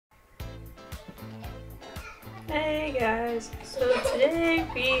Hey guys, so today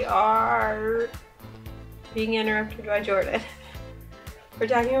we are being interrupted by Jordan. We're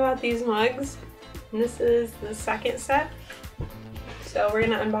talking about these mugs, and this is the second set. So we're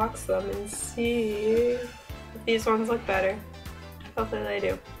gonna unbox them and see if these ones look better. Hopefully they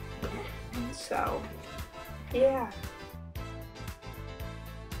do. So, yeah.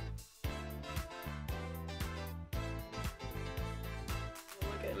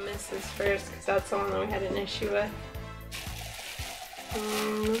 This first because that's the one that we had an issue with.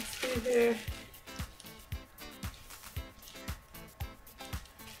 Let's see here.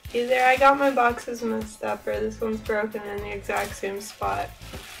 Either I got my boxes messed up or this one's broken in the exact same spot.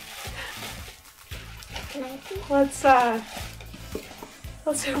 Let's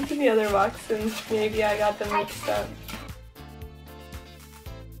open the other box and maybe I got them mixed up.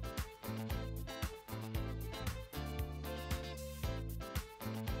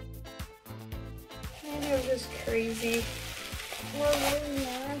 Maybe I'm just crazy. No, really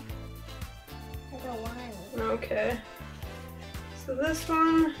not. I don't want it. Okay. So this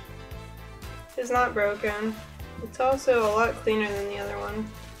one is not broken. It's also a lot cleaner than the other one.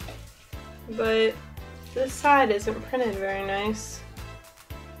 But this side isn't printed very nice.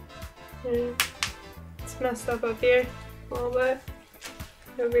 It's messed up here a little bit.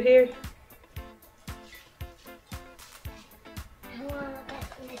 Over here. I want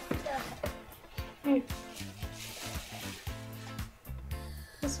to look at this stuff.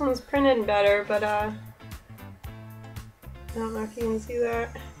 This one's printed better, but I don't know if you can see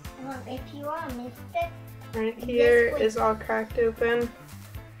that. If you want to miss it. Right here is all cracked open,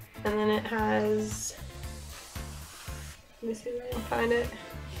 and then it has, let me see if I can find it.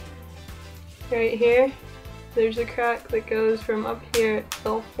 Right here, there's a crack that goes from up here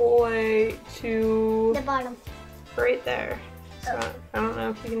the whole way to the bottom. Right there. So I don't know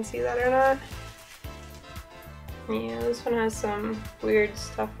if you can see that or not. Yeah, this one has some weird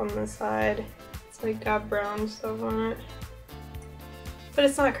stuff on the side. It's like got brown stuff on it. But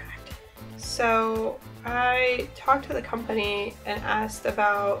it's not cracked. So I talked to the company and asked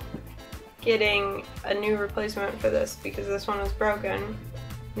about getting a new replacement for this because this one was broken.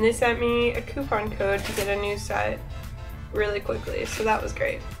 And they sent me a coupon code to get a new set really quickly, so that was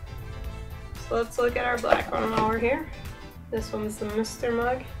great. So let's look at our black one while we're here. This one's the Mr.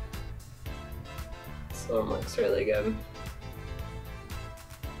 mug. This one looks really good.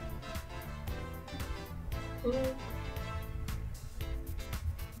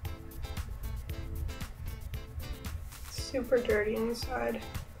 Super dirty inside.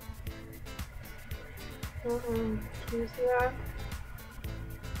 Can you see that?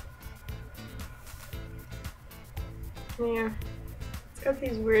 Yeah. It's got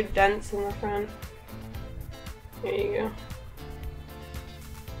these weird dents in the front. There you go.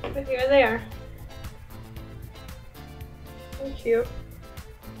 But here they are. So cute.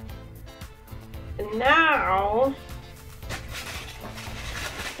 And now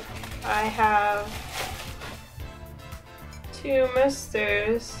I have two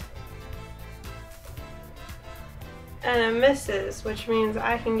Misters and a Mrs., which means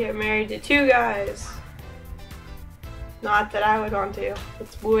I can get married to two guys. Not that I would want to.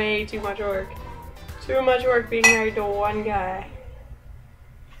 It's way too much work. Too much work being married to one guy.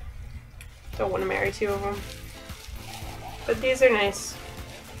 Don't want to marry two of them. But these are nice.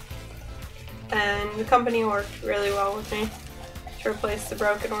 And the company worked really well with me to replace the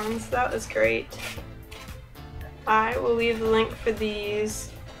broken ones. That was great. I will leave the link for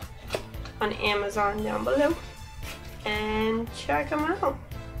these on Amazon down below. And check them out.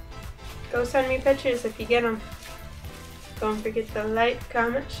 Go send me pictures if you get them. Don't forget to like,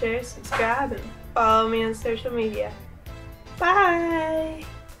 comment, share, subscribe, and follow me on social media. Bye!